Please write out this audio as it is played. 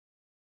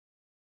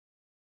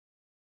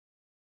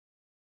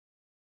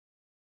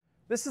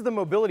This is the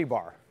mobility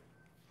bar.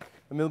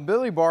 The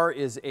mobility bar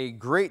is a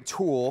great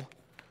tool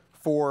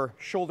for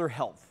shoulder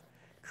health,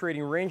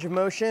 creating range of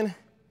motion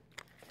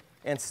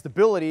and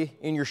stability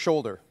in your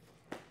shoulder.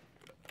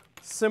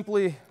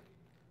 Simply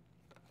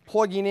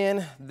plugging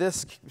in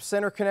this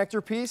center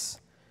connector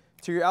piece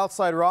to your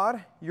outside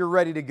rod, you're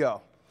ready to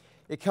go.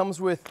 It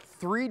comes with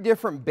 3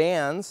 different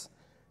bands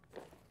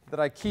that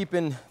I keep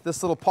in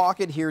this little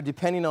pocket here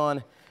depending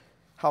on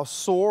how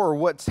sore or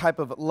what type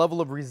of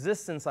level of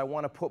resistance I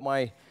want to put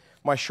my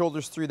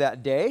shoulders through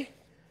that day.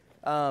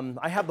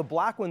 I have the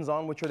black ones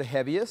on, which are the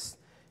heaviest,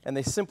 and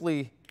they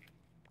simply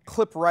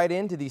clip right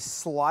into these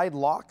slide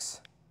locks,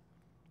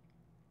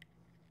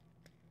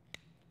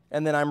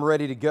 and then I'm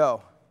ready to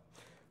go.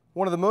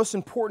 One of the most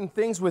important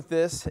things with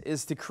this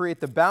is to create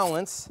the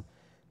balance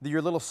that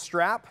your little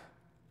strap,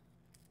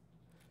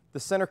 the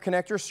center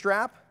connector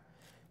strap,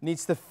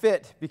 needs to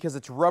fit because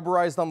it's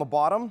rubberized on the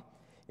bottom.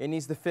 It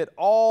needs to fit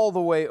all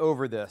the way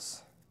over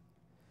this,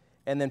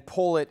 and then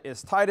pull it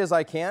as tight as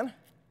I can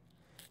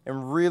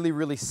and really,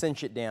 really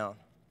cinch it down.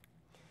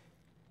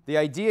 The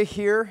idea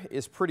here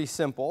is pretty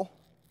simple.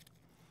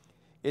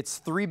 It's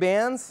 3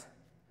 bands,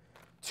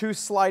 2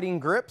 sliding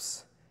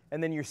grips,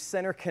 and then your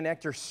center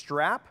connector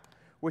strap,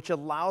 which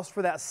allows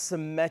for that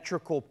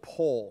symmetrical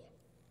pull.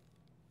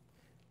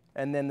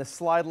 And then the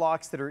slide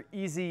locks that are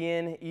easy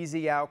in,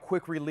 easy out,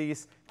 quick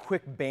release,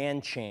 quick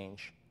band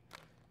change.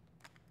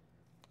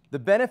 The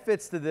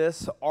benefits to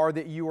this are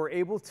that you are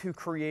able to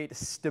create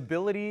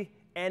stability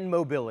and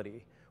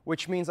mobility,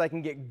 which means I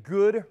can get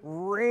good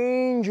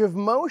range of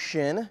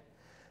motion,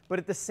 but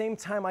at the same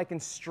time I can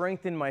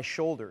strengthen my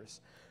shoulders.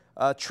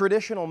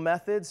 Traditional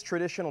methods,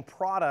 traditional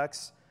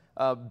products,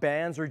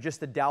 bands or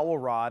just a dowel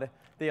rod,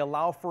 they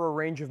allow for a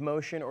range of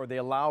motion or they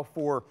allow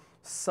for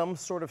some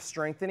sort of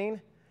strengthening,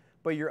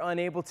 but you're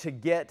unable to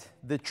get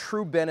the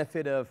true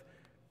benefit of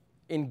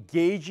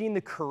engaging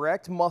the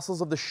correct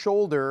muscles of the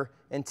shoulder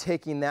and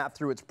taking that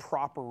through its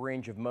proper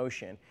range of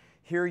motion.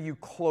 Here you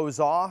close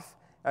off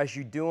as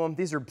you do them.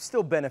 These are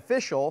still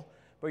beneficial,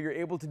 but you're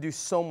able to do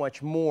so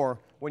much more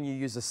when you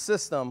use a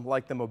system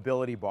like the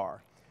mobility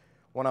bar.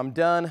 When I'm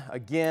done,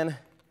 again,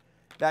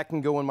 that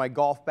can go in my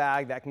golf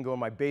bag, that can go in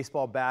my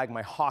baseball bag,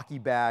 my hockey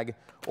bag,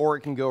 or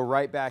it can go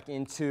right back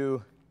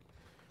into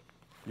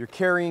your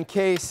carrying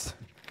case,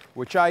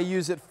 which I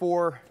use it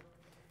for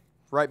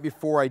right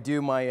before I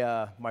do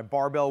my, my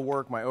barbell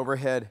work, my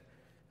overhead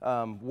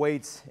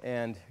weights,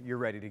 and you're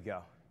ready to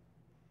go.